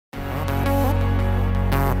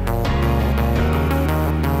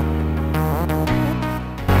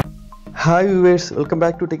Hi viewers, welcome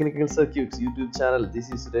back to Technical Circuits YouTube channel.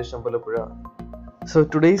 This is Suresh Ampalapuzha. So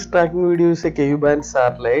today's tracking video is a Ku-band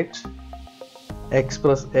satellite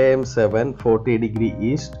Express Am7 40 degree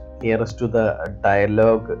east nearest to the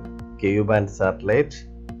dialogue Ku-band satellite.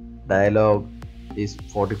 Dialogue is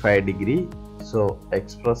 45 degree, so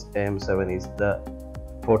Express Am7 is the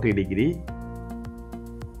 40 degree.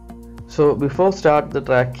 So before start the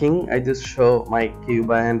tracking, I just show my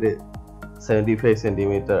Ku-band 75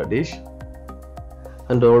 centimeter dish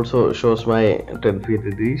and also shows my 10 feet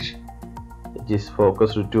dish, which is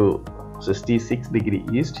focused to 66 degree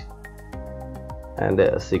east, and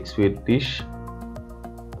a 6 feet dish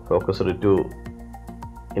focused to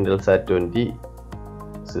Intelsat 20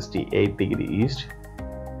 68 degree east.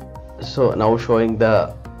 So now showing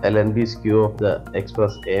the LNB skew of the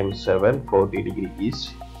Express Am7 40 degree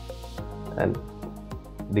east and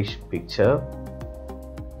dish picture.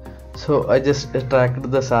 So I just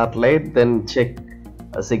tracked the satellite, then check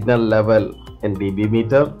a signal level in dB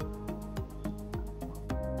meter.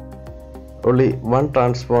 Only one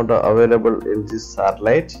transponder available in this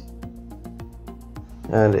satellite,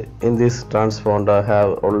 and in this transponder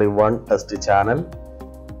have only one test channel.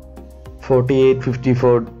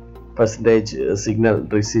 48-54% signal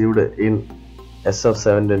received in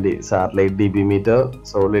SF720 satellite dB meter,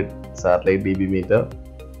 solid satellite dB meter.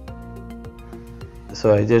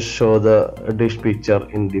 So I just show the dish picture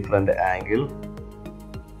in different angle.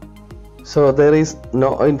 So there is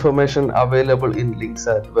no information available in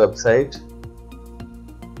Linksat website,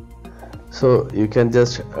 so you can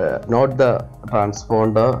just note the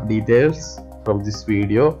transponder details from this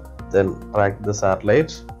video, then track the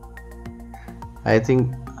satellite. I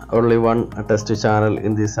think only one test channel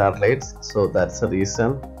in the satellites, so that's the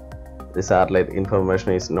reason the satellite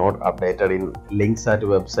information is not updated in Linksat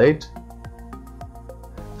website.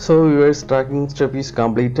 So viewers, tracking step is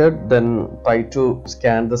completed. Then try to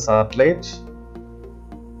scan the satellite.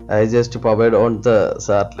 I just powered on the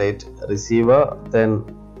satellite receiver, then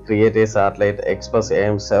create a satellite Express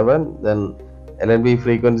Am7. Then LNB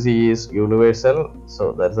frequency is universal,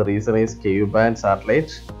 so that's the reason is Ku-band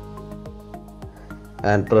satellite,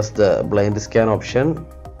 and press the blind scan option.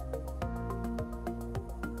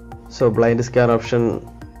 So blind scan option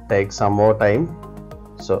takes some more time,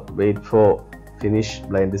 so wait for finish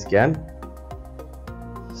blind scan.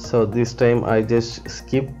 So this time I just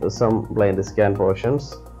skip some blind scan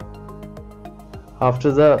portions.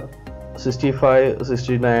 After the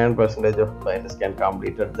 65-69% of blind scan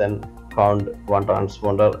completed, then found one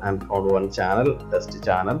transponder and found one channel, test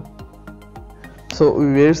channel. So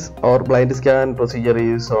viewers, our blind scan procedure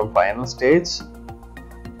is on final stage.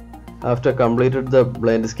 After completed the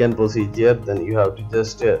blind scan procedure, then you have to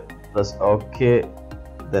just press OK,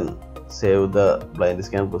 then save the blind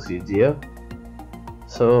scan procedure.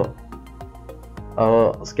 So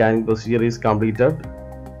our scanning procedure is completed.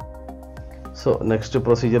 So next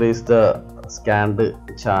procedure is the scanned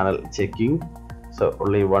channel checking. So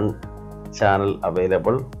only one channel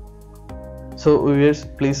available. So viewers,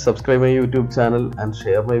 please subscribe my YouTube channel and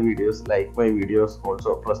share my videos, like my videos,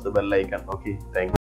 also press the bell icon. Okay, thank you.